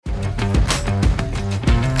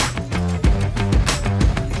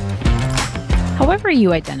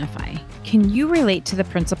you identify, can you relate to the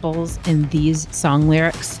principles in these song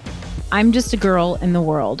lyrics? I'm just a girl in the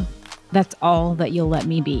world. That's all that you'll let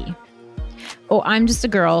me be. Oh, I'm just a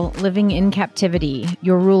girl living in captivity.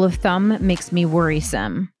 Your rule of thumb makes me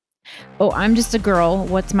worrisome. Oh, I'm just a girl.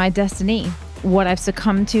 What's my destiny? What I've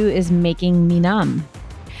succumbed to is making me numb.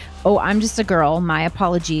 Oh, I'm just a girl. My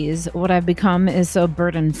apologies. What I've become is so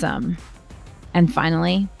burdensome. And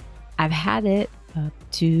finally, I've had it up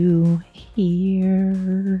to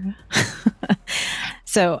here.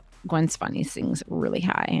 So Gwen Stefani sings really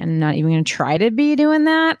high. I'm not even going to try to be doing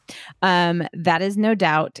that. That is No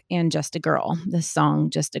Doubt and Just a Girl, the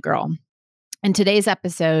song Just a Girl. In today's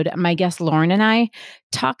episode, my guest Lauren and I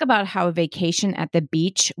talk about how a vacation at the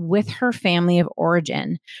beach with her family of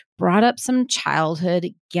origin brought up some childhood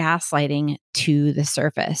gaslighting to the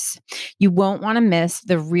surface. You won't want to miss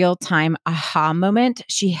the real-time aha moment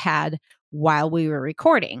she had while we were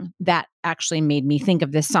recording. That actually made me think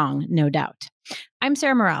of this song, No Doubt. I'm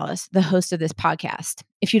Sarah Morales, the host of this podcast.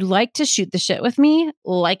 If you'd like to shoot the shit with me,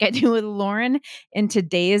 like I do with Lauren in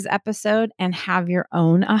today's episode, and have your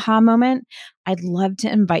own aha moment, I'd love to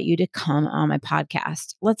invite you to come on my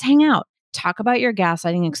podcast. Let's hang out, talk about your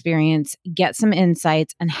gaslighting experience, get some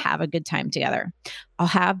insights, and have a good time together. I'll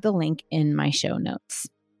have the link in my show notes.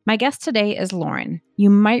 My guest today is Lauren. You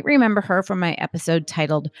might remember her from my episode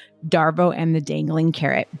titled Darvo and the Dangling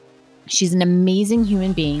Carrot. She's an amazing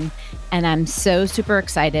human being, and I'm so super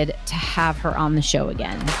excited to have her on the show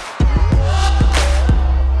again.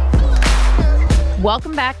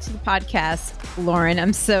 Welcome back to the podcast, Lauren.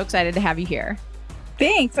 I'm so excited to have you here.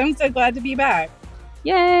 Thanks. I'm so glad to be back.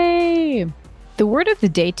 Yay! The word of the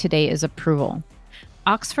day today is approval.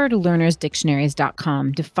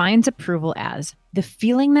 OxfordLearnersDictionaries.com defines approval as the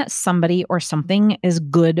feeling that somebody or something is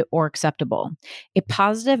good or acceptable, a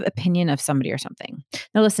positive opinion of somebody or something.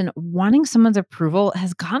 Now listen, wanting someone's approval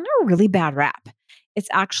has gotten a really bad rap. It's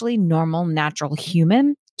actually normal, natural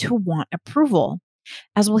human to want approval.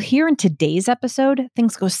 As we'll hear in today's episode,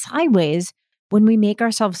 things go sideways when we make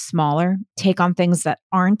ourselves smaller, take on things that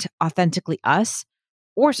aren't authentically us,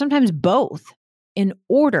 or sometimes both, in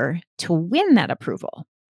order to win that approval.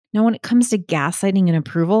 Now, when it comes to gaslighting and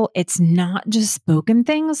approval, it's not just spoken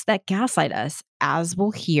things that gaslight us, as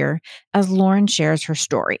we'll hear as Lauren shares her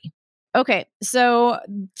story. Okay, so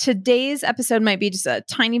today's episode might be just a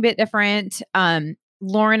tiny bit different.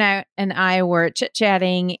 Lauren and I were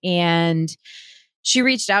chit-chatting, and she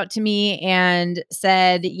reached out to me and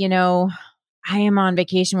said, I am on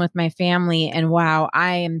vacation with my family, and wow,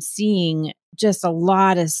 I am seeing just a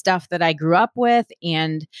lot of stuff that I grew up with,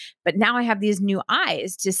 but now I have these new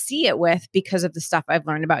eyes to see it with because of the stuff I've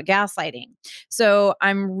learned about gaslighting. So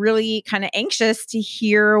I'm really kind of anxious to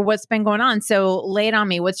hear what's been going on. So lay it on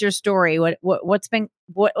me. What's your story? What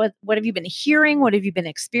have you been hearing? What have you been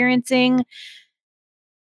experiencing?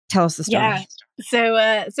 Tell us the story. Yeah.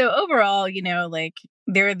 So overall,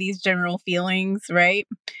 there are these general feelings, right?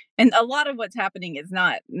 And a lot of what's happening is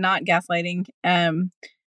not gaslighting.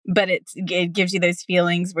 But it gives you those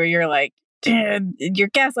feelings where you're like, you're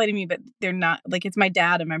gaslighting me, but they're not. Like, it's my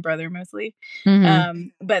dad and my brother mostly. Mm-hmm.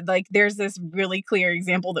 But like, there's this really clear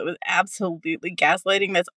example that was absolutely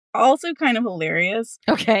gaslighting. That's also kind of hilarious.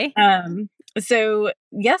 Okay. So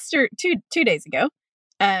two days ago,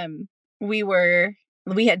 we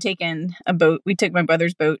had taken a boat. We took my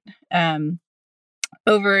brother's boat,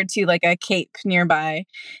 over to like a cape nearby,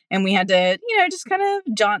 and we had to, just kind of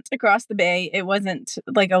jaunt across the bay. It wasn't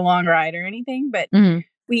like a long ride or anything, but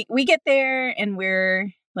we get there, and we're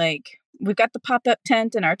like, we've got the pop-up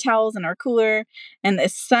tent and our towels and our cooler, and the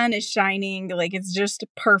sun is shining. Like, it's just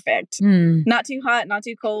perfect. Not too hot, not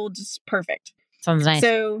too cold, just perfect. Sounds nice.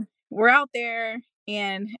 So we're out there,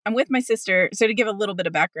 and I'm with my sister. So to give a little bit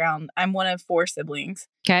of background, I'm one of 4 siblings.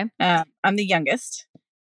 Okay. I'm the youngest.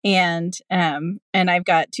 And I've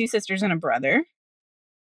got 2 sisters and a brother.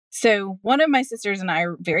 So one of my sisters and I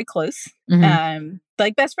are very close,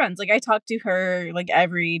 like best friends. Like, I talk to her like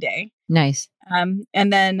every day. Nice. And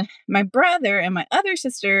then my brother and my other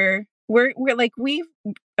sister, we're like,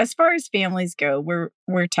 as far as families go,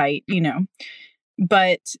 we're tight,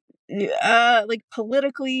 but like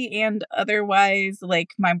politically and otherwise,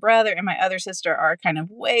 like my brother and my other sister are kind of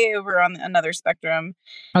way over on another spectrum.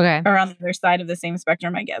 Okay. Or on the other side of the same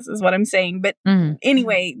spectrum, I guess, is what I'm saying. But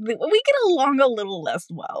anyway, we get along a little less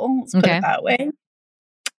well. Let's put it that way.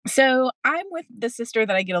 So I'm with the sister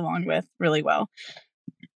that I get along with really well.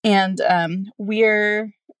 And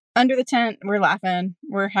we're under the tent. We're laughing.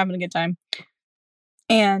 We're having a good time.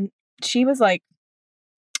 And she was like,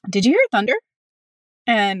 "Did you hear thunder?"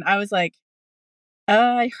 And I was like,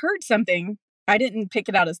 I heard something. I didn't pick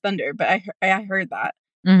it out as thunder, but I heard that.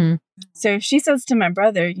 Mm-hmm. So she says to my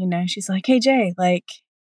brother, you know, she's like, "Hey Jay, like,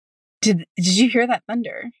 did you hear that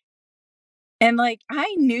thunder?" And like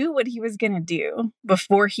I knew what he was gonna do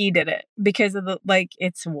before he did it because of the like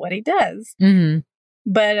it's what he does. Mm-hmm.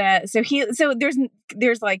 But so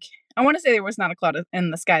there's like I want to say there was not a cloud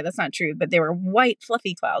in the sky. That's not true, but there were white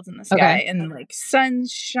fluffy clouds in the sky and like sun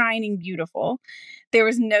shining beautiful. There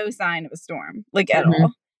was no sign of a storm like at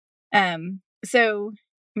all. So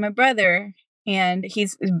my brother and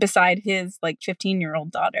he's beside his like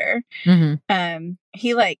 15-year-old daughter.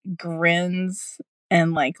 He like grins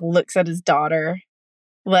and like looks at his daughter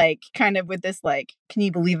like kind of with this like, can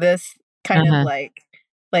you believe this kind of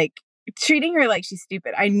like treating her like she's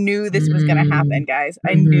stupid. I knew this was gonna happen, guys.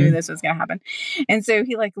 I knew this was gonna happen. And so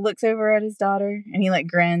he like looks over at his daughter and he like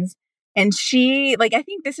grins, and she like I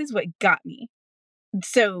think this is what got me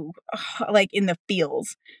so like in the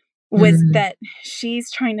feels was that she's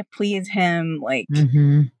trying to please him, like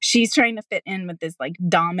she's trying to fit in with this like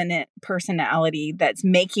dominant personality that's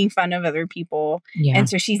making fun of other people. And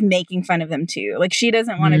so she's making fun of them too. Like she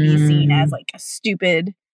doesn't want to be seen as like a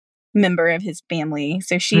stupid member of his family.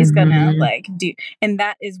 So she's gonna like do, and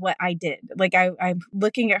that is what I did. Like I'm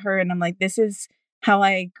looking at her and I'm like, this is how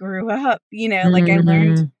I grew up, you know, like I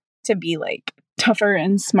learned to be like tougher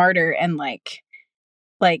and smarter and like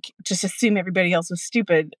just assume everybody else was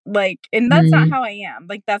stupid. Like, and that's not how I am.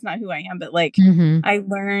 Like, that's not who I am. But like, I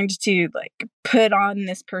learned to like put on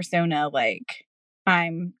this persona, like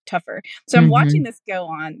I'm tougher. So I'm watching this go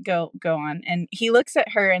on. And he looks at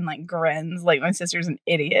her and like grins, like my sister's an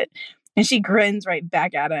idiot. And she grins right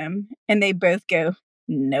back at him. And they both go,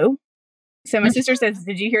 no. So my sister says,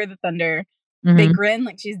 did you hear the thunder? They grin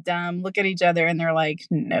like she's dumb, look at each other, and they're like,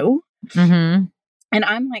 no. And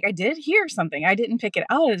I'm like, I did hear something. I didn't pick it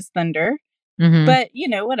out as thunder, but you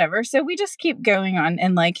know, whatever. So we just keep going on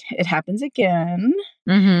and like it happens again.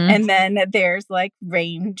 And then there's like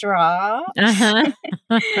raindrops and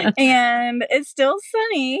it's still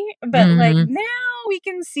sunny, but like now we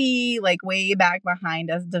can see like way back behind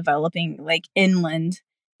us developing like inland,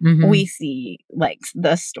 we see like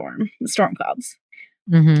the storm clouds.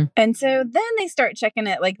 And so then they start checking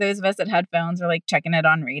it, like those of us that had phones are like checking it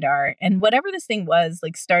on radar. And whatever this thing was,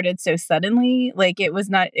 like started so suddenly, like it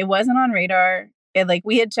wasn't on radar. It, like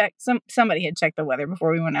we had checked, somebody had checked the weather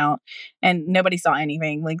before we went out and nobody saw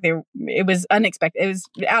anything. Like it was unexpected. It was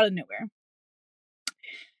out of nowhere.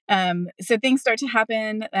 So things start to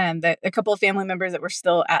happen. That a couple of family members that were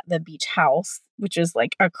still at the beach house, which is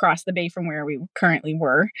like across the bay from where we currently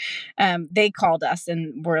were, they called us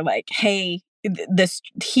and were like, hey, this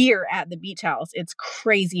here at the beach house, it's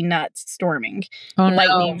crazy nuts storming,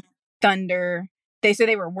 lightning, thunder.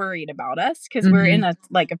 They were worried about us because we're in a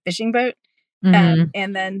fishing boat.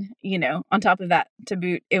 And then, you know, on top of that, to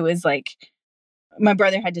boot, it was like my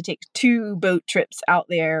brother had to take 2 boat trips out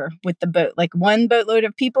there with the boat, like 1 boatload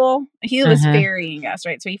of people. He was ferrying us,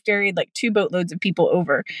 right? So he ferried like 2 boatloads of people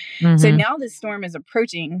over. So now this storm is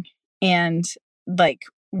approaching and like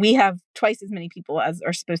we have twice as many people as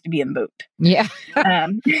are supposed to be in the boat. Yeah.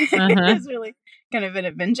 It was really kind of an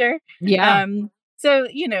adventure. Yeah. So,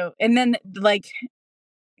 you know, and then like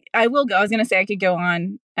I was going to say I could go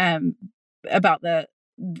on about the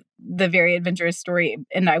very adventurous story,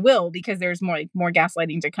 and I will, because there's more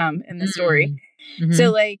gaslighting to come in the story.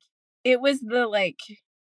 So like it was the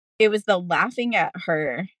laughing at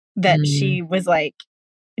her that she was like,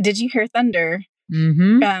 did you hear thunder?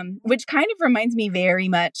 Which kind of reminds me very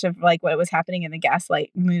much of like what was happening in the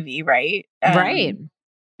Gaslight movie, right? Right.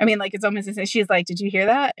 I mean, like, it's almost as if she's like, did you hear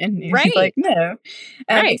that? And he's like, no.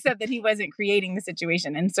 Except that he wasn't creating the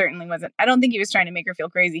situation and certainly wasn't. I don't think he was trying to make her feel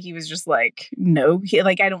crazy. He was just like, no.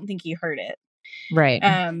 I don't think he heard it. Right.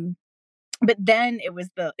 But then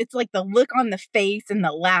it's like the look on the face and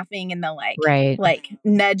the laughing and the like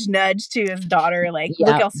nudge to his daughter, like,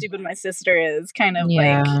 look how stupid my sister is, kind of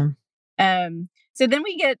like. So then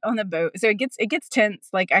we get on the boat. So it gets tense.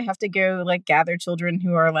 Like I have to go like gather children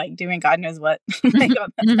who are like doing God knows what,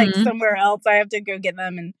 like somewhere else. I have to go get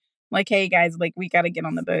them and like, hey guys, like we got to get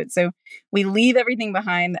on the boat. So we leave everything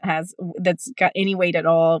behind that's got any weight at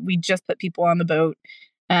all. We just put people on the boat.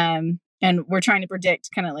 And we're trying to predict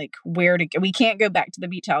kind of like where to go. We can't go back to the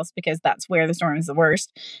beach house because that's where the storm is the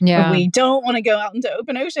worst. Yeah. But we don't want to go out into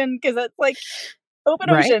open ocean because it's like open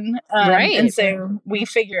ocean. And so we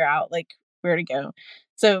figure out like where to go.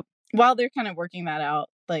 So while they're kind of working that out,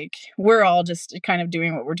 like we're all just kind of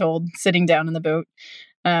doing what we're told, sitting down in the boat.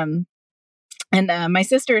 And my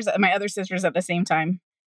other sisters at the same time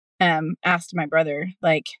asked my brother,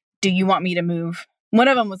 like, do you want me to move? One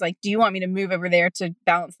of them was like, do you want me to move over there to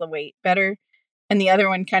balance the weight better? And the other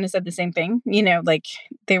one kind of said the same thing, you know, like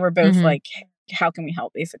they were both like, how can we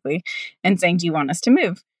help, basically, and saying, do you want us to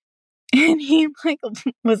move? And he like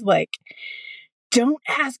was like, don't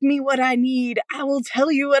ask me what I need. I will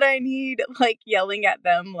tell you what I need. Like yelling at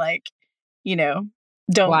them, like, you know,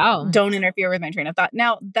 don't interfere with my train of thought.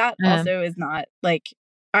 Now that also is not like,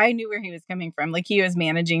 I knew where he was coming from. Like he was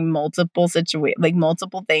managing multiple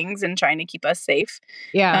multiple things and trying to keep us safe.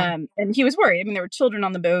 Yeah. And he was worried. I mean, there were children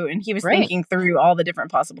on the boat and he was thinking through all the different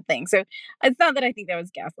possible things. So it's not that I think that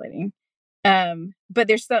was gaslighting. But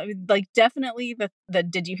there's some, like, definitely the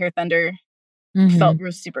did you hear thunder felt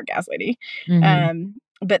super gaslighty.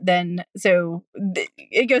 But then, so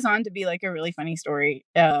it goes on to be like a really funny story,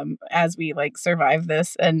 as we like survive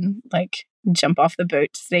this and like jump off the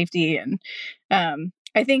boat to safety. And,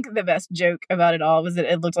 I think the best joke about it all was that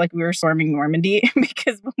it looked like we were storming Normandy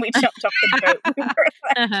because when we jumped off the boat, we were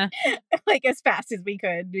like, like as fast as we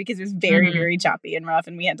could because it was very, very choppy and rough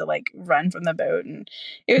and we had to like run from the boat. And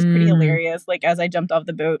it was pretty hilarious. Like as I jumped off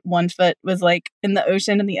the boat, one foot was like in the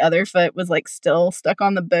ocean and the other foot was like still stuck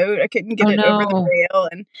on the boat. I couldn't get it over the rail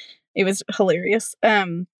and it was hilarious.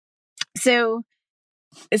 So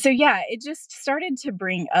yeah, it just started to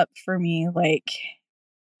bring up for me like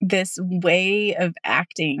this way of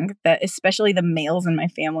acting that especially the males in my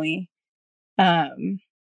family, but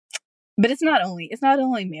it's not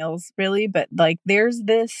only males really, but like there's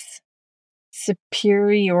this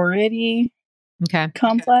superiority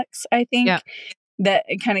complex, I think, that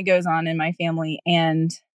it kind of goes on in my family. And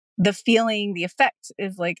the effect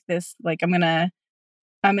is like this, like I'm gonna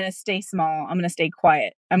stay small, I'm gonna stay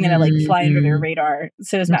quiet, I'm gonna like fly under their radar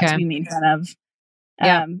so as not to be made fun of.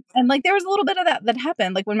 And like there was a little bit of that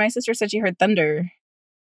happened. Like when my sister said she heard thunder,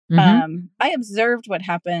 I observed what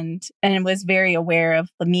happened and was very aware of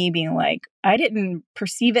me being like, I didn't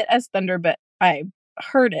perceive it as thunder, but I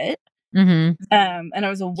heard it. And I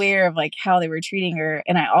was aware of like how they were treating her.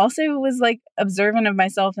 And I also was like observant of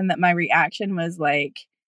myself and that my reaction was like,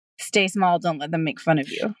 stay small, don't let them make fun of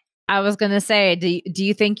you. I was going to say, do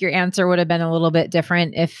you think your answer would have been a little bit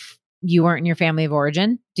different if you weren't in your family of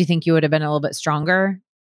origin? Do you think you would have been a little bit stronger,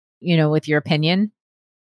 you know, with your opinion?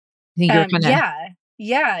 I think you're kind of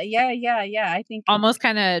yeah. I think almost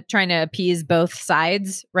kind of trying to appease both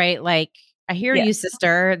sides, right? Like, I hear you,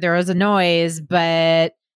 sister. There was a noise,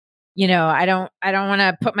 but you know, I don't want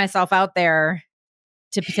to put myself out there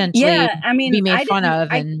to potentially be made fun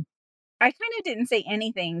of. And I kind of didn't say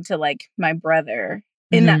anything to like my brother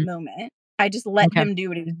in that moment. I just let him do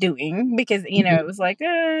what he was doing because, you know, it was like,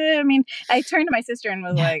 I mean, I turned to my sister and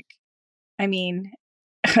was like, I mean,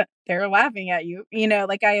 they're laughing at you, you know,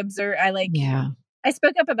 like I observed, I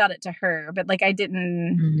spoke up about it to her, but like I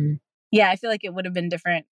didn't, I feel like it would have been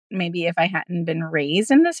different maybe if I hadn't been raised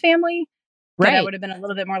in this family. Right. I would have been a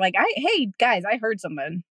little bit more like, hey guys, I heard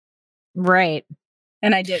something. Right.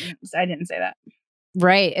 And I didn't say that.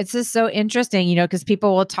 Right. It's just so interesting, you know, because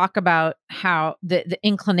people will talk about how the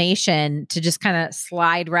inclination to just kind of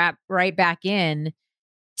slide right back in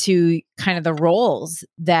to kind of the roles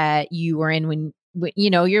that you were in when you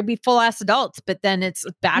know, you'll be full ass adults, but then it's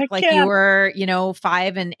back like you were, you know,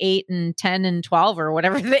 5 and 8 and 10 and 12 or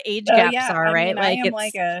whatever the age gaps are, right? Mean, like I am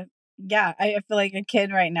like I feel like a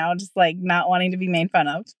kid right now, just like not wanting to be made fun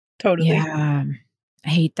of. Totally. Yeah. I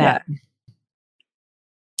hate that. Yeah.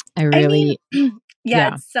 I really,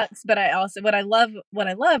 it sucks. But I also, what I love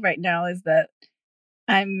right now is that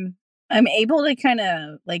I'm able to kind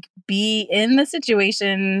of like be in the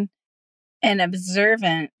situation and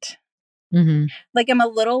observant. Like I'm a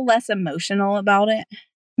little less emotional about it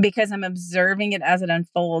because I'm observing it as it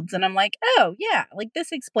unfolds. And I'm like, oh yeah, like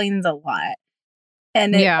this explains a lot.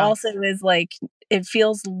 And it also is like, it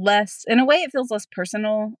feels less, in a way, it feels less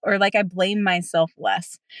personal, or like I blame myself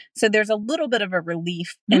less. So there's a little bit of a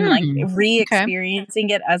relief in like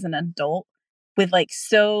re-experiencing it as an adult with like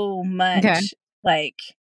so much like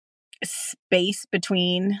space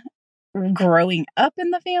between growing up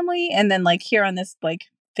in the family and then like here on this like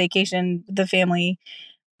vacation, the family,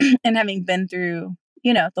 and having been through,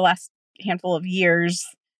 you know, the last handful of years,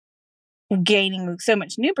 gaining so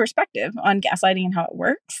much new perspective on gaslighting and how it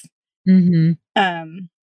works. And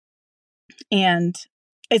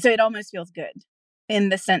so it almost feels good in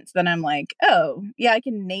the sense that I'm like, oh yeah, I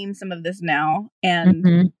can name some of this now.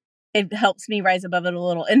 And it helps me rise above it a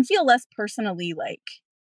little and feel less personally like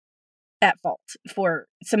at fault for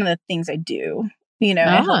some of the things I do. You know,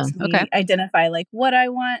 it helps me identify like what I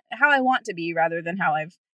want, how I want to be rather than how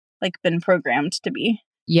I've like been programmed to be.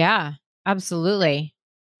 Yeah, absolutely.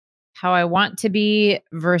 How I want to be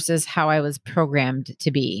versus how I was programmed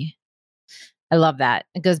to be. I love that.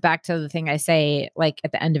 It goes back to the thing I say, like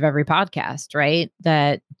at the end of every podcast, right?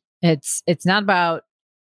 That it's not about,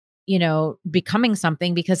 becoming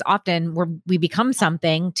something, because often we become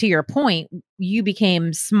something. To your point, you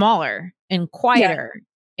became smaller and Yeah. quieter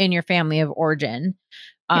in your family of origin,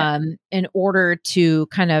 Yeah. in order to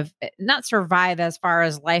kind of not survive as far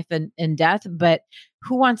as life and death, but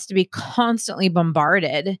who wants to be constantly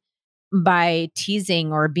bombarded by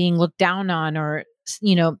teasing or being looked down on, or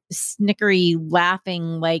snickery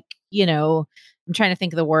laughing, like, I'm trying to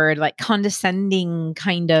think of the word, like condescending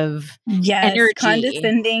kind of Yes, energy.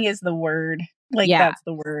 condescending is the word. Like, Yeah. that's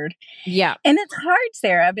the word. Yeah. And it's hard,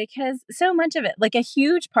 Sarah, because so much of it, like a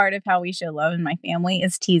huge part of how we show love in my family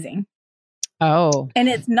is teasing. Oh. And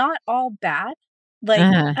it's not all bad. Like,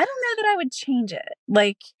 Uh-huh. I don't know that I would change it.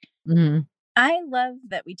 Like, Mhm. I love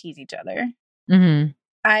that we tease each other. Mhm.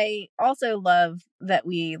 I also love that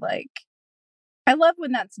I love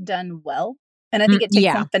when that's done well. And I think it takes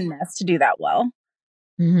Yeah. some finesse to do that well.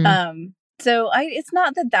 Mhm. So it's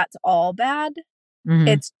not that that's all bad. Mhm.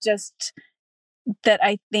 It's just that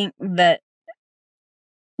I think that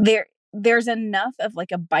there's enough of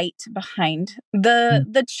like a bite behind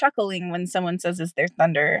Mm. the chuckling when someone says is their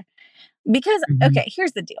thunder. Because Mhm. okay,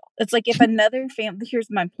 here's the deal. It's like if another family here's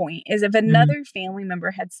my point is if Mhm. another family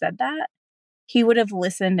member had said that, he would have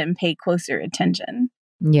listened and paid closer attention.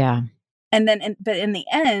 Yeah. And then but in the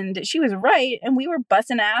end, she was right and we were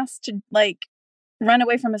busting ass to like run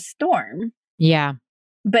away from a storm. Yeah.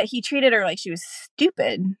 But he treated her like she was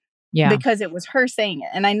stupid Yeah. because it was her saying it.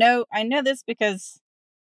 And I know this because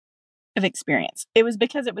of experience. It was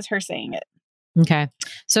because it was her saying it. Okay.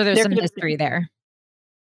 So there's There some could have history been there.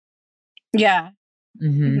 yeah.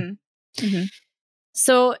 Mhm. Mhm. Mhm.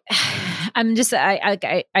 So I'm just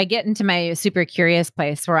I get into my super curious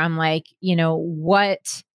place where I'm like,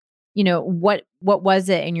 what was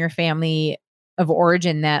it in your family of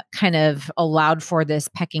origin that kind of allowed for this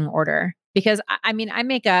pecking order? Because I mean, I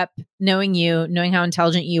make up, knowing you, knowing how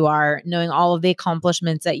intelligent you are, knowing all of the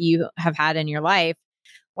accomplishments that you have had in your life,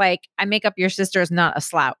 like I make up your sister is not a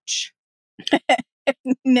slouch.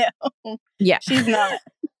 No. Yeah. She's not.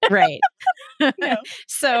 Right. No.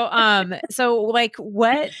 So like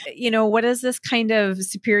what is this kind of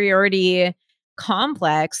superiority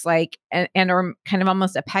complex, like, and or kind of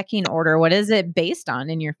almost a pecking order? What is it based on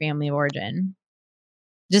in your family of origin?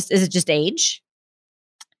 Is it just age?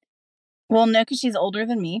 Well, no, because she's older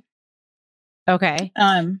than me. Okay.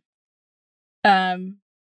 Um, um,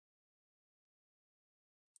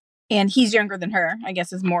 and he's younger than her, I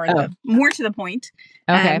guess is Oh, more to the point.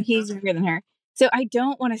 okay. He's younger than her. So I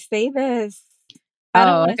don't want to say this. I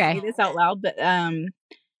don't Oh, want to say okay. this out loud,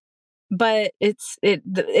 but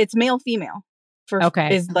it's male female for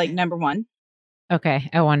Okay. is like number one. Okay.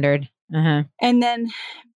 I wondered. Uh-huh. And then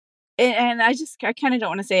and I kind of don't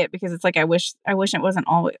want to say it because it's like I wish it wasn't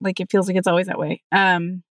always like it feels like it's always that way.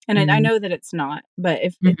 And I Mm-hmm. know that it's not, but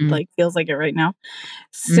if it Mm-hmm. like feels like it right now.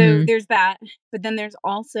 So Mm-hmm. there's that, but then there's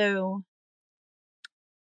also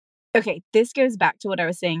okay, this goes back to what I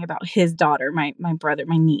was saying about his daughter, my brother,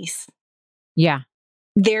 my niece. Yeah.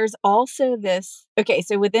 There's also this okay,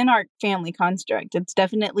 so within our family construct, it's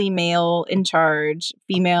definitely male in charge,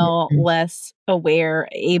 female Mm-hmm. less aware,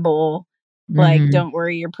 able, like, Mm-hmm. don't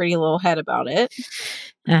worry your pretty little head about it.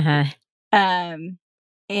 Uh-huh. Um,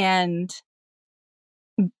 and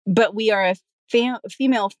but we are a female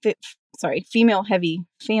heavy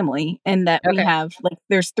family in that we Okay. have like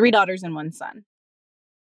there's 3 daughters and 1 son.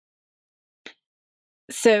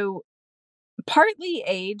 So partly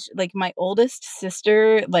age, like my oldest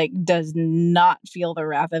sister like does not feel the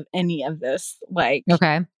wrath of any of this like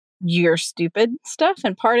Okay. you're stupid stuff,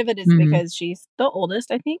 and part of it is Mm-hmm. because she's the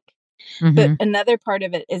oldest, I think. But Mm-hmm. another part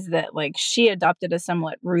of it is that like she adopted a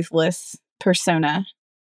somewhat ruthless persona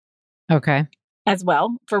Okay. as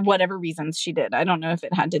well for whatever reasons she did. I don't know if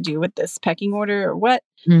it had to do with this pecking order or what.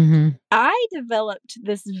 Mm-hmm. I developed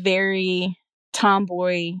this very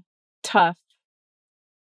tomboy, tough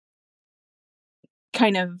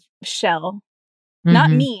kind of shell. Not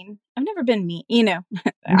Mm-hmm. mean. I've never been mean,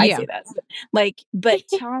 I Yeah. say that. Like, but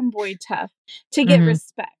tomboy tough to get Mm-hmm.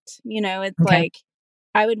 respect. It's Okay. like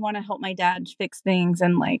I would want to help my dad fix things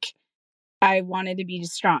and like I wanted to be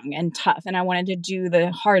strong and tough and I wanted to do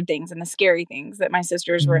the hard things and the scary things that my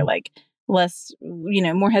sisters were Mhm. like less,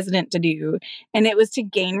 more hesitant to do. And it was to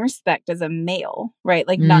gain respect as a male, right?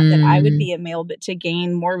 Like not that I would Mm. be a male, but to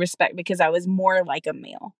gain more respect because I was more like a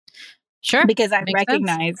male. Sure. Because I Makes sense.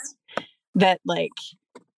 recognized that like,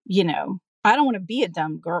 I don't want to be a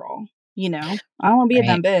dumb girl, I don't want to be a Right.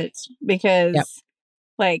 dumb bitch Yep. because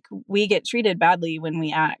like we get treated badly when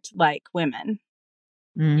we act like women.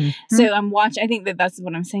 Mm-hmm. So I think that's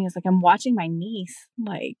what I'm saying is like, I'm watching my niece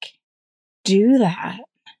like do that.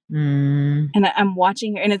 Mm. And I'm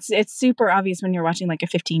watching her, and it's super obvious when you're watching like a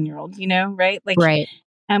 15-year-old, right? Like, right.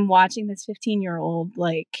 I'm watching this 15-year-old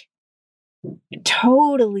like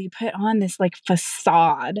totally put on this like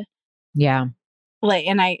facade. Yeah. Like,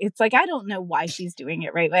 and it's like, I don't know why she's doing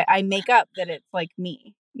it, right? Like, I make up that it's like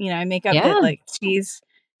me, I make up that like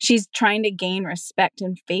she's trying to gain respect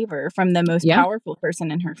and favor from the most powerful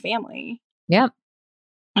person in her family. Yep.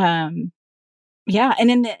 Yeah.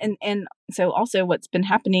 And so also what's been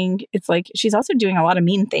happening, it's like, she's also doing a lot of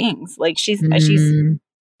mean things. Like she's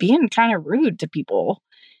being kind of rude to people.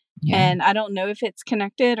 Yeah. And I don't know if it's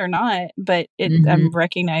connected or not, but I'm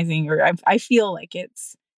recognizing, or I feel like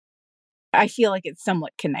it's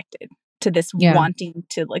somewhat connected to this wanting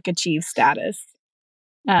to like achieve status.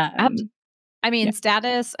 I mean,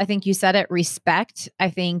 status, I think you said it, respect. I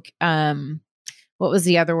think, what was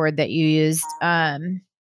the other word that you used?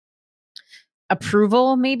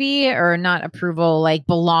 Approval, maybe, or not approval, like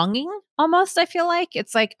belonging almost. I feel like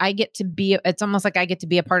it's like it's almost like I get to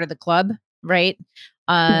be a part of the club, right?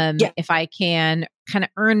 If I can kind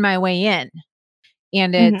of earn my way in.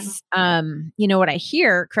 And it's, what I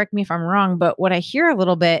hear, correct me if I'm wrong, but what I hear a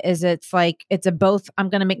little bit is it's like, it's a both, I'm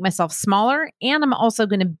going to make myself smaller and I'm also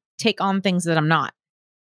going to take on things that I'm not.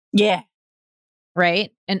 Yeah.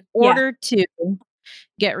 Right. In order to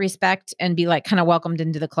get respect and be like kind of welcomed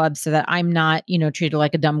into the club so that I'm not, treated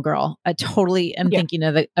like a dumb girl. I totally am thinking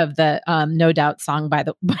of the No Doubt song by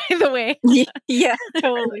the way. Yeah,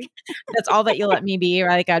 totally. That's all that you let me be.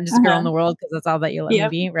 Right? Like I'm just a girl in the world because that's all that you let me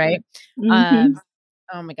be. Right.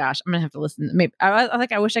 Oh my gosh, I'm gonna have to listen. Maybe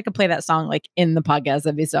I wish I could play that song like in the podcast.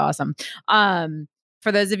 That'd be so awesome.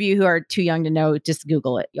 For those of you who are too young to know, just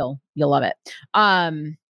Google it. You'll love it.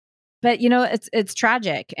 But it's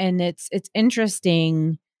tragic and it's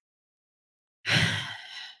interesting.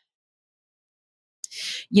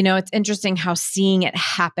 It's interesting how seeing it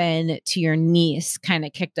happen to your niece kind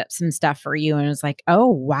of kicked up some stuff for you. And it was like, oh,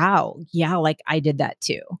 wow. Yeah. Like I did that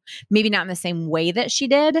too. Maybe not in the same way that she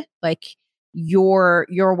did. Like your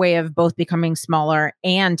way of both becoming smaller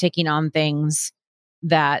and taking on things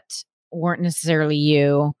that weren't necessarily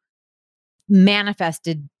you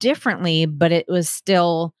manifested differently, but it was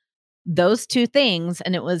still those two things.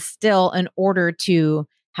 And it was still in order to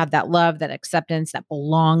have that love, that acceptance, that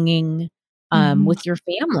belonging with your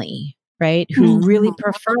family, right? Who really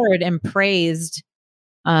preferred and praised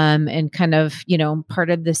and kind of,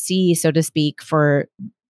 parted the sea, so to speak, for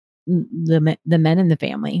the men in the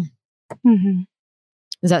family.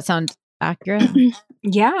 Does that sound accurate?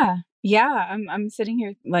 Yeah. I'm sitting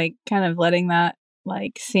here like kind of letting that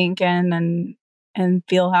like sink in and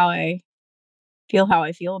feel how I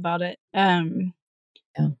feel about it.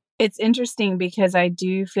 It's interesting because I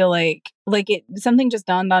do feel like something just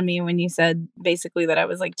dawned on me when you said basically that I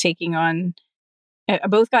was like taking on, I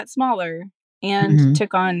both got smaller and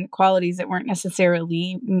took on qualities that weren't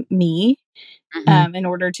necessarily me, in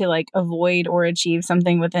order to like avoid or achieve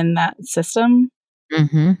something within that system.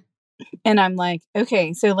 And I'm like,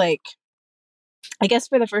 okay, so like, I guess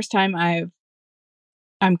for the first time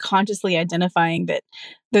I'm consciously identifying that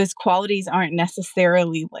those qualities aren't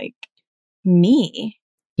necessarily like me.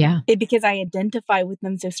 Yeah. Because I identify with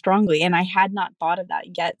them so strongly. And I had not thought of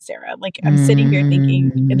that yet, Sarah. Like I'm sitting here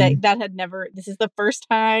thinking that had never, this is the first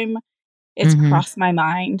time it's crossed my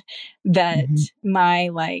mind that my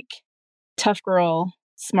like tough girl,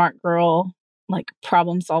 smart girl, like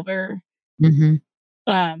problem solver,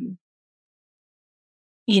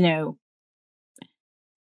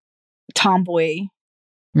 tomboy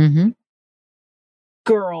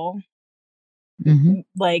girl,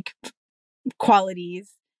 like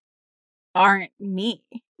qualities aren't me,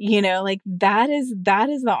 like that is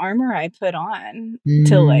the armor I put on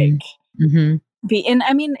to like be. And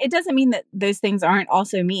I mean, it doesn't mean that those things aren't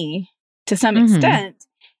also me to some extent.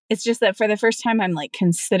 It's just that for the first time, I'm like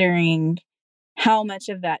considering how much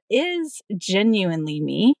of that is genuinely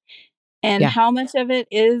me and how much of it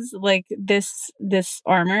is like this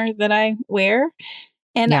armor that I wear.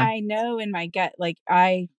 And I know in my gut, like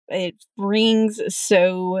it rings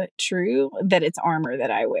so true that it's armor that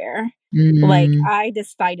I wear. Like I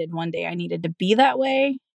decided one day I needed to be that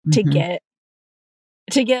way to get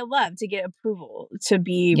love, to get approval, to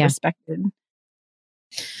be respected.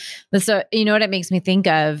 So, you know what it makes me think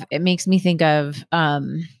of? It makes me think of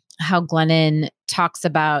how Glennon talks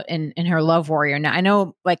about in her Love Warrior. Now, I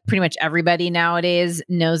know like pretty much everybody nowadays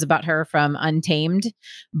knows about her from Untamed,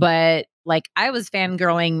 but like I was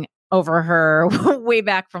fangirling over her way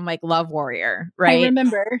back from like Love Warrior, right? I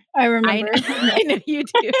remember. I know you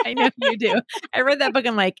do. I know you do. I read that book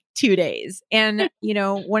in like 2 days. And,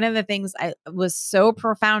 one of the things I was so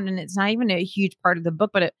profound, and it's not even a huge part of the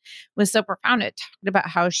book, but it was so profound. It talked about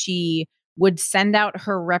how she would send out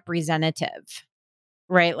her representative,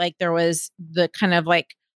 right? Like there was the kind of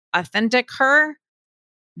like authentic her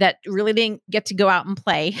that really didn't get to go out and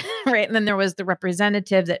play, right? And then there was the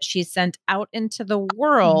representative that she sent out into the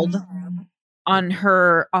world on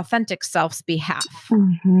her authentic self's behalf.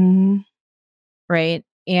 Mm-hmm. Right.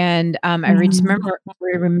 And I remember,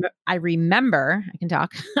 I can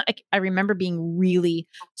talk. I remember being really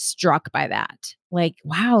struck by that. Like,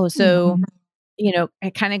 wow. So,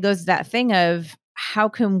 it kind of goes to that thing of how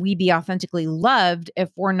can we be authentically loved if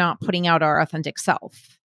we're not putting out our authentic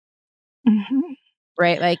self? Mm-hmm.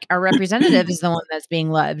 Right. Like our representative is the one that's being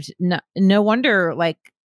loved. No wonder like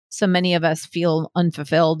so many of us feel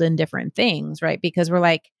unfulfilled in different things, right? Because we're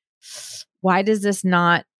like, why is this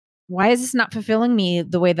not fulfilling me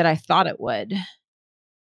the way that I thought it would?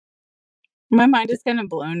 My mind is kind of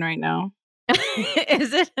blown right now.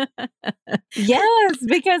 Is it? Yes,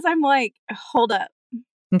 because I'm like, hold up.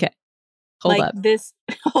 Okay. Hold up.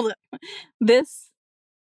 Hold up. This,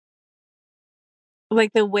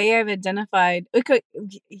 like the way I've identified,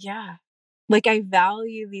 yeah. Like I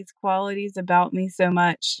value these qualities about me so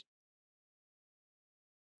much.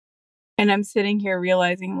 And I'm sitting here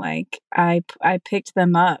realizing like I picked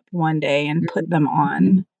them up one day and put them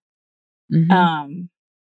on. Mm-hmm.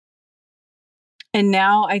 And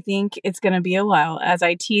now I think it's going to be a while as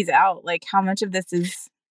I tease out like how much of this is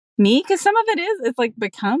me, because some of it's like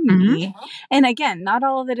become me. And again, not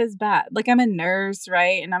all of it is bad. Like I'm a nurse,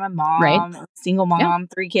 right? And I'm a mom, Right. single mom,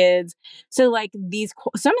 3 kids. So like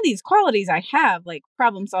some of these qualities I have, like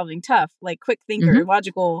problem solving, tough, like quick thinker,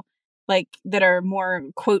 logical, like that are more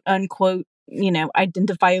quote unquote,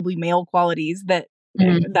 identifiably male qualities that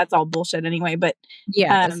that's all bullshit anyway. But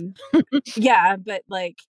yes. yeah, but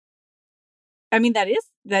like, I mean, that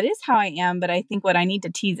is how I am. But I think what I need to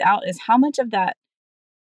tease out is how much of that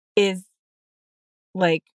is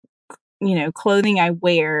like, clothing I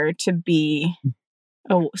wear to be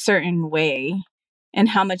a certain way, and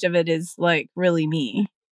how much of it is like really me.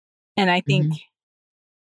 And I think,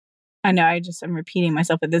 I know I'm repeating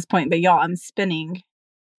myself at this point, but y'all, I'm spinning.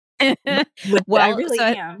 I really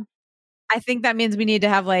am. I think that means we need to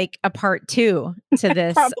have like a part 2 to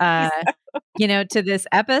this, to this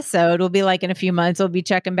episode. We'll be like in a few months, we'll be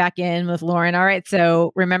checking back in with Lauren. All right.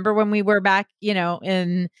 So remember when we were back,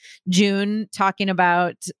 in June talking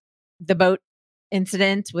about the boat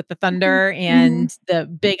incident with the thunder and the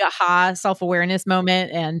big aha self-awareness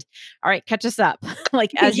moment. And all right, catch us up.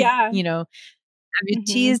 Like as have you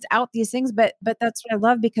teased out these things, but that's what I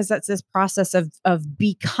love, because that's this process of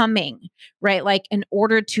becoming, right? Like in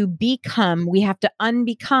order to become, we have to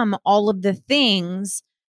unbecome all of the things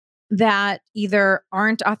that either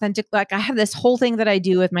aren't authentic. Like I have this whole thing that I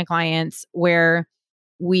do with my clients where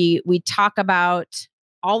we talk about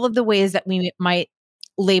all of the ways that we might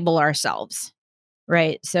label ourselves.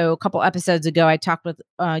 Right. So a couple episodes ago, I talked with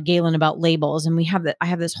Galen about labels, and I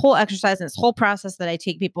have this whole exercise and this whole process that I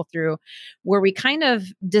take people through where we kind of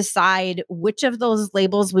decide which of those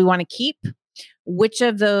labels we want to keep, which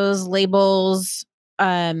of those labels,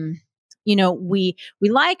 we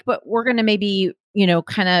like, but we're going to maybe,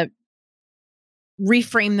 kind of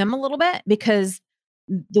reframe them a little bit, because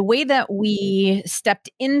the way that we stepped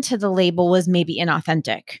into the label was maybe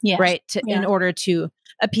inauthentic, right? In order to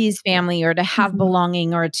appease family or to have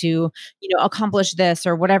belonging or to, accomplish this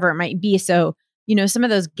or whatever it might be. So, some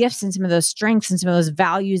of those gifts and some of those strengths and some of those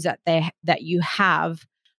values that you have,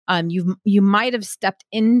 you might have stepped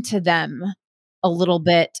into them a little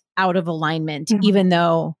bit out of alignment, even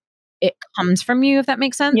though it comes from you, if that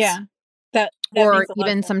makes sense. Yeah. That or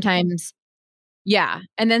even sometimes. Yeah.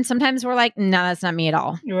 And then sometimes we're like, no, that's not me at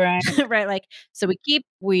all. Right. Right. Like, so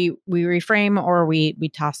we reframe or we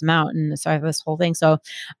toss them out. And so I have this whole thing. So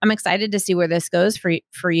I'm excited to see where this goes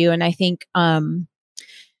for you. And I think, I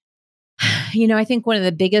think one of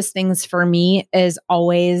the biggest things for me is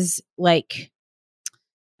always like,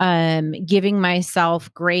 giving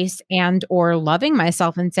myself grace and or loving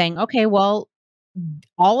myself and saying, okay, well,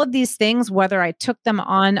 all of these things, whether I took them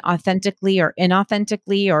on authentically or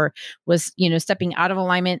inauthentically or was, stepping out of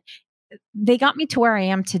alignment, they got me to where I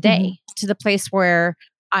am today, to the place where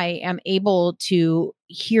I am able to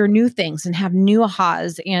hear new things and have new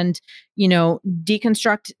ahas and,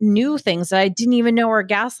 deconstruct new things that I didn't even know were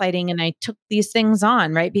gaslighting. And I took these things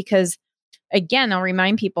on, right? Because again, I'll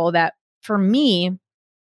remind people that for me,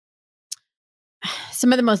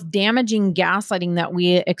 some of the most damaging gaslighting that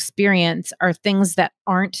we experience are things that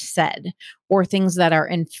aren't said or things that are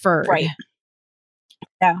inferred. Right.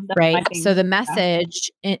 Yeah. Right. So the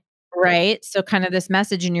message, right. So kind of this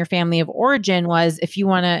message in your family of origin was, if you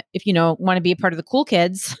want to be a part of the cool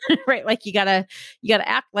kids, right? Like you gotta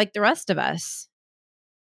act like the rest of us,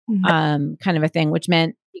 kind of a thing, which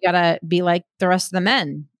meant you gotta be like the rest of the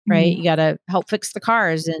men, right? You gotta help fix the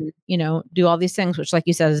cars and, do all these things, which like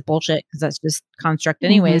you said is bullshit because that's just construct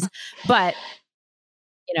anyways. But,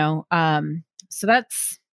 so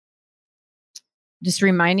that's just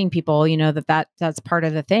reminding people, that's part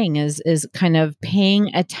of the thing is kind of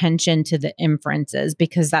paying attention to the inferences,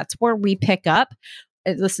 because that's where we pick up.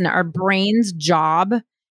 Listen, our brain's job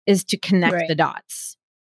is to connect the dots,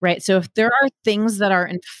 right? So if there are things that are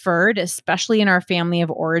inferred, especially in our family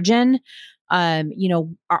of origin, our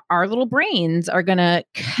little brains are going to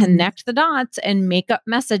connect the dots and make up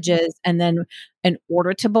messages. And then in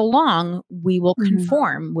order to belong, we will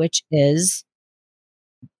conform, which is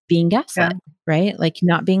being gaslit, right? Like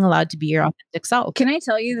not being allowed to be your authentic self. Can I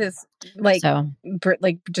tell you this,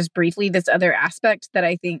 just briefly, this other aspect that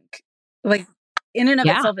I think, like, in and of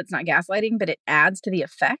itself, it's not gaslighting, but it adds to the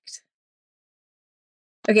effect.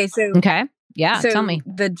 Okay, so tell me.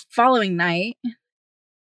 The following night,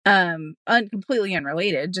 completely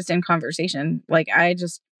unrelated, just in conversation, like I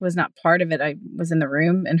just was not part of it. I was in the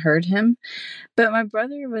room and heard him, but my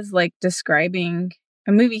brother was like describing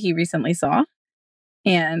a movie he recently saw.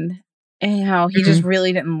 And how he just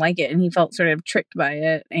really didn't like it, and he felt sort of tricked by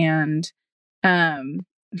it. And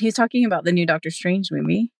he's talking about the new Doctor Strange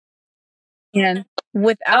movie, and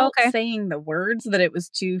without saying the words that it was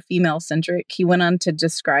too female centric, he went on to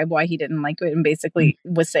describe why he didn't like it, and basically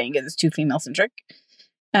was saying it was too female centric.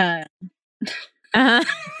 And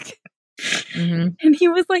he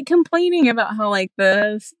was like complaining about how like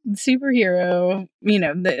the superhero,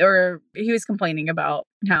 or he was complaining about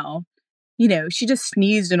how, she just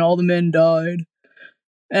sneezed and all the men died.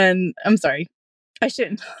 And I'm sorry, I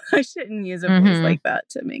shouldn't use a voice like that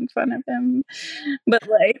to make fun of him. But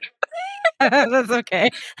like, that's okay.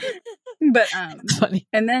 But it's funny.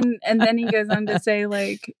 And then he goes on to say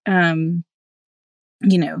like, and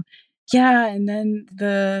then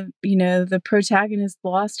the protagonist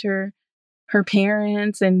lost her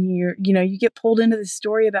parents, and you get pulled into the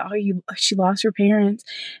story about how she lost her parents,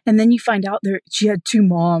 and then you find out she had 2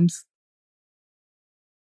 moms.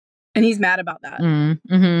 And he's mad about that.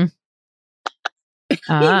 It's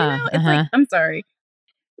like, I'm sorry,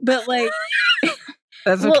 but like,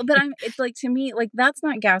 that's okay. But it's like, to me, like, that's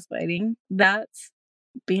not gaslighting. That's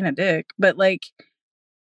being a dick. But like,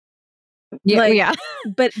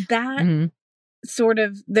 but that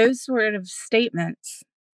those sort of statements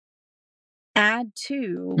add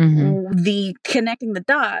to the connecting the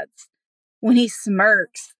dots. When he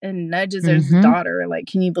smirks and nudges his daughter, like,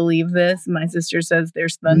 can you believe this? My sister says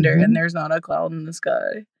there's thunder and there's not a cloud in the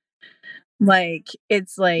sky. Like,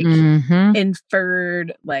 it's like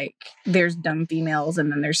inferred, like, there's dumb females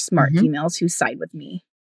and then there's smart females who side with me.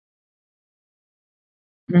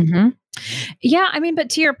 Yeah, I mean, but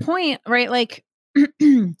to your point, right? Like,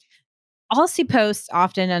 I'll see posts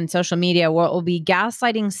often on social media where it will be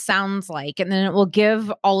gaslighting sounds like, and then it will give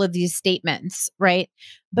all of these statements, right?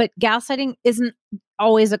 But gaslighting isn't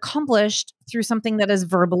always accomplished through something that is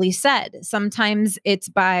verbally said. Sometimes it's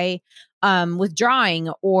by withdrawing,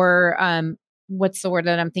 or what's the word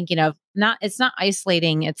that I'm thinking of? It's not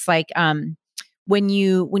isolating. It's like when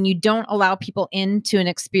you don't allow people into an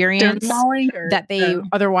experience that they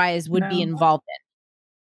otherwise would be involved in.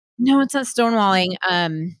 No, it's not stonewalling.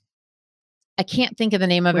 I can't think of the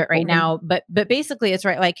name of it right now, but basically it's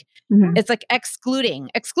right. Like, it's like excluding,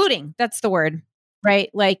 that's the word, right?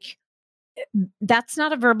 Like, that's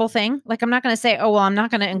not a verbal thing. Like, I'm not going to say, oh, well, I'm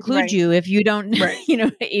not going to include you if you don't,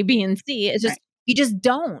 A, B, and C. It's just, you just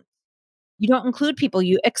don't. You don't include people.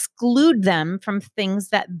 You exclude them from things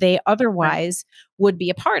that they otherwise would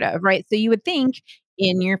be a part of, right? So you would think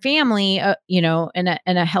in your family, in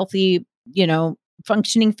a healthy,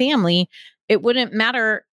 functioning family, it wouldn't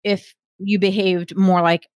matter if you behaved more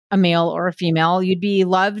like a male or a female. You'd be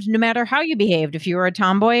loved no matter how you behaved. If you were a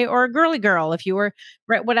tomboy or a girly girl, if you were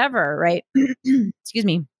whatever, right? Excuse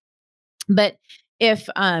me. But if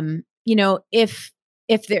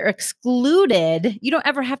they're excluded, you don't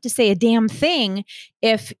ever have to say a damn thing.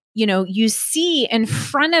 If you see in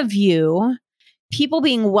front of you people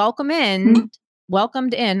being welcomed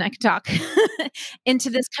in, I can talk, into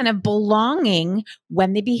this kind of belonging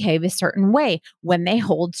when they behave a certain way, when they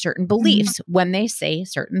hold certain beliefs, when they say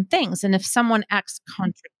certain things. And if someone acts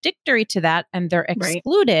contradictory to that and they're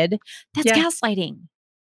excluded, that's gaslighting.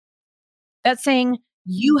 That's saying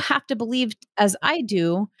you have to believe as I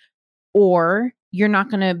do, or you're not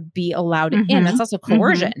going to be allowed in. That's also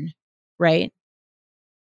coercion, right?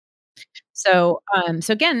 So,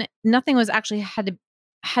 so again, nothing was actually had to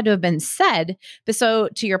have been said. But so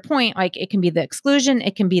to your point, like it can be the exclusion,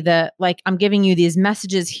 it can be the like I'm giving you these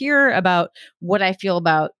messages here about what I feel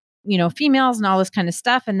about, females and all this kind of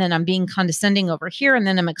stuff, and then I'm being condescending over here, and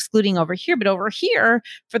then I'm excluding over here. But over here,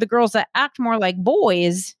 for the girls that act more like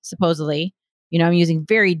boys, supposedly, I'm using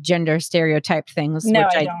very gender stereotyped things, No,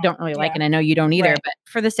 which I I don't really like, Yeah. and I know you don't either. Right. But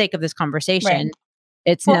for the sake of this conversation, Right.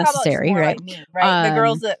 it's Well, how about just necessary, more right? like me, right? The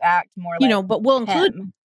girls that act more like But we'll include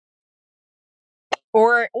him.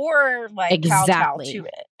 Or like kowtow to exactly.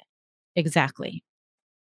 it. Exactly.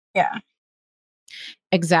 Yeah.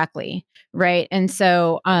 Exactly. Right. And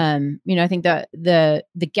so, I think the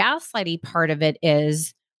gaslighting part of it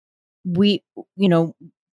is we,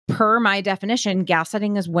 per my definition,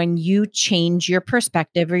 gaslighting is when you change your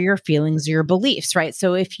perspective or your feelings or your beliefs, right?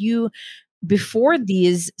 So if you, before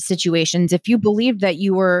these situations, if you believed that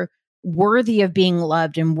you were worthy of being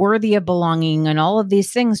loved and worthy of belonging and all of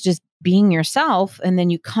these things, just being yourself, and then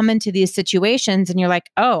you come into these situations and you're like,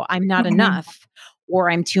 oh, I'm not enough, or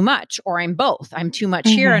I'm too much, or I'm both. I'm too much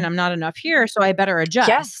here and I'm not enough here, so I better adjust.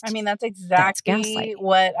 Yeah, I mean, that's exactly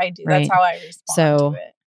what I do. Right? That's how I respond to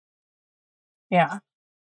it. Yeah.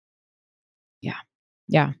 Yeah.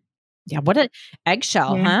 Yeah. Yeah. What an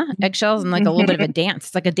eggshell, huh? Eggshells and like a little bit of a dance.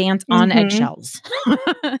 It's like a dance on eggshells.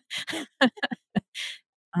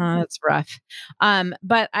 That's rough.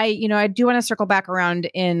 But I do want to circle back around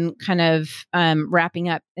in kind of wrapping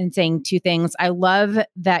up and saying two things. I love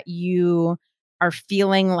that you are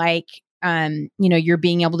feeling like you're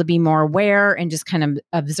being able to be more aware and just kind of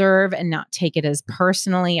observe and not take it as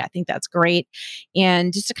personally. I think that's great.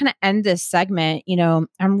 And just to kind of end this segment,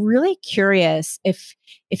 I'm really curious if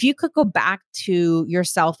you could go back to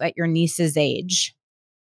yourself at your niece's age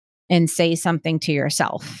and say something to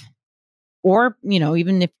yourself, or,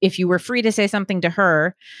 even if you were free to say something to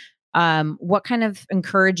her, what kind of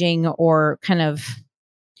encouraging or kind of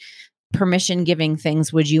permission giving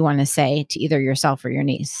things would you want to say to either yourself or your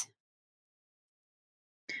niece?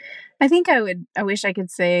 I think I wish I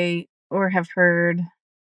could say or have heard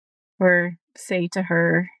or say to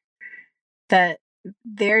her that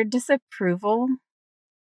their disapproval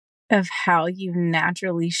of how you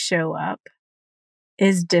naturally show up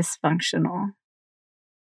is dysfunctional.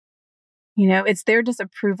 It's their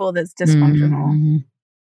disapproval that's dysfunctional.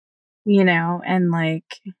 And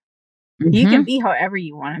like you can be however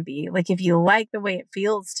you want to be. Like if you like the way it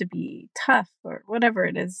feels to be tough or whatever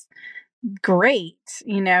it is, great,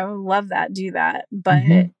 love that, do that. But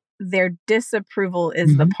their disapproval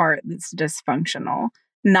is the part that's dysfunctional,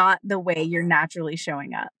 not the way you're naturally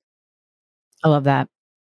showing up. I love that.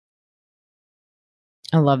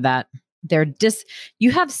 I love that.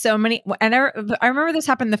 You have so many, and I remember this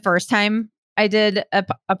happened the first time I did a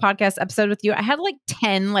podcast episode with you. I had like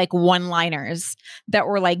 10 like one-liners that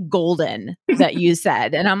were like golden that you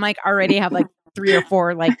said. And I'm like, already have like 3 or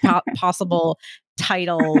 4 like possible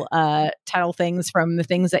title things from the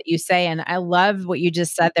things that you say. And I love what you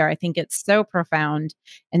just said there. I think it's so profound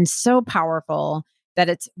and so powerful that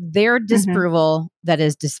it's their disapproval that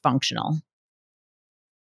is dysfunctional.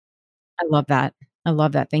 I love that. I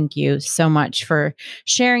love that. Thank you so much for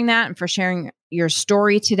sharing that and for sharing your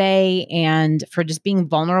story today and for just being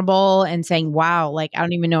vulnerable and saying, wow, like, I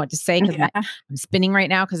don't even know what to say because I'm spinning right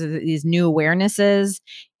now because of these new awarenesses.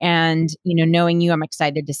 And, knowing you, I'm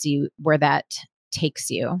excited to see where that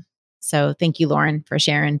takes you. So thank you, Lauren, for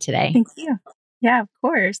sharing today. Thank you. Yeah, of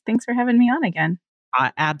course. Thanks for having me on again.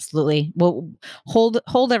 Absolutely. Well,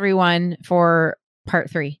 hold everyone for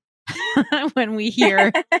part 3. when we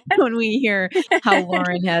hear how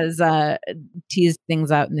Lauren has teased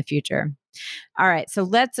things out in the future. All right, so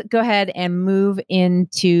let's go ahead and move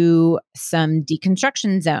into some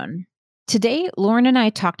deconstruction zone. Today, Lauren and I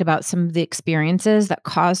talked about some of the experiences that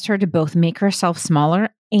caused her to both make herself smaller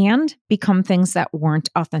and become things that weren't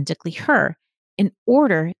authentically her in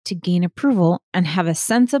order to gain approval and have a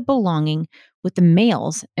sense of belonging with the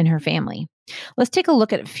males in her family. Let's take a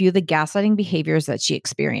look at a few of the gaslighting behaviors that she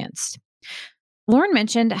experienced. Lauren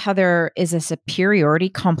mentioned how there is a superiority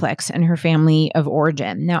complex in her family of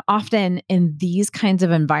origin. Now, often in these kinds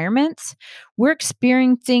of environments, we're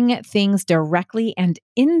experiencing things directly and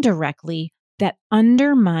indirectly that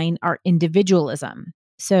undermine our individualism.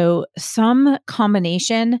 So, some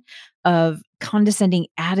combination of condescending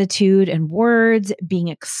attitude and words, being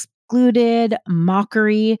excluded,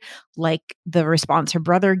 mockery, like the response her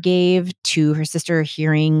brother gave to her sister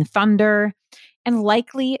hearing thunder, and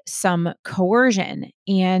likely some coercion.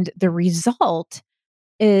 And the result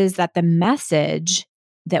is that the message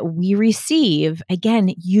that we receive,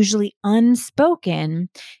 again, usually unspoken,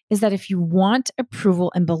 is that if you want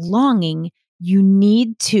approval and belonging, you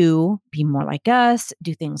need to be more like us,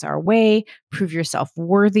 do things our way, prove yourself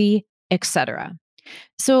worthy, etc.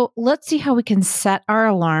 So let's see how we can set our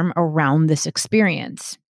alarm around this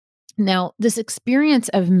experience. Now, this experience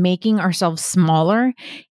of making ourselves smaller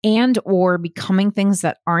and or becoming things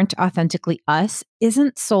that aren't authentically us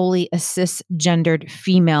isn't solely a cisgendered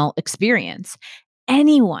female experience.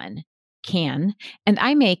 Anyone can, and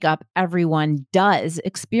I make up everyone does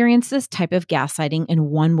experience this type of gaslighting in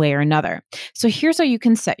one way or another. So here's how you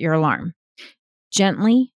can set your alarm.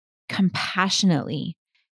 Gently, compassionately,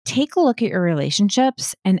 take a look at your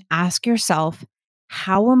relationships and ask yourself,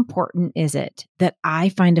 how important is it that I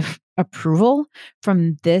find approval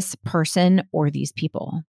from this person or these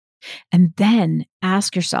people? And then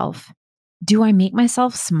ask yourself, do I make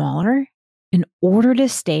myself smaller in order to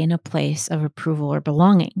stay in a place of approval or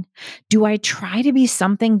belonging? Do I try to be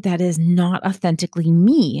something that is not authentically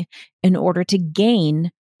me in order to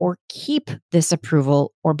gain or keep this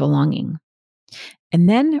approval or belonging? And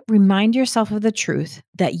then remind yourself of the truth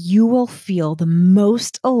that you will feel the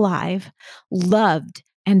most alive, loved,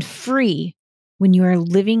 and free when you are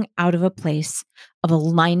living out of a place of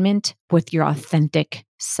alignment with your authentic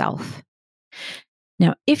self.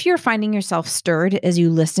 Now, if you're finding yourself stirred as you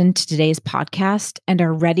listen to today's podcast and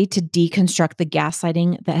are ready to deconstruct the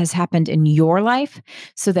gaslighting that has happened in your life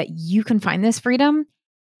so that you can find this freedom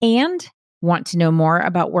and want to know more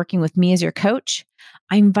about working with me as your coach,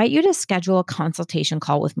 I invite you to schedule a consultation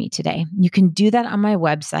call with me today. You can do that on my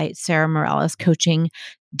website,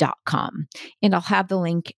 sarahmoralescoaching.com, and I'll have the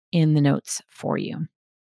link in the notes for you.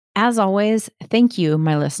 As always, thank you,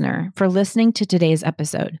 my listener, for listening to today's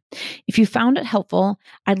episode. If you found it helpful,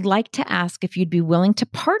 I'd like to ask if you'd be willing to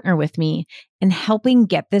partner with me in helping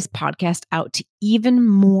get this podcast out to even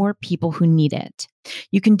more people who need it.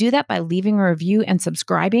 You can do that by leaving a review and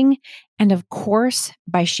subscribing, and of course,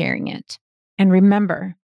 by sharing it. And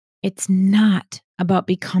remember, it's not about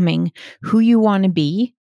becoming who you want to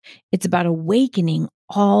be. It's about awakening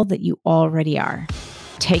all that you already are.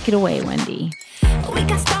 Take it away, Wendy. We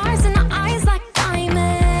got stars in the eyes.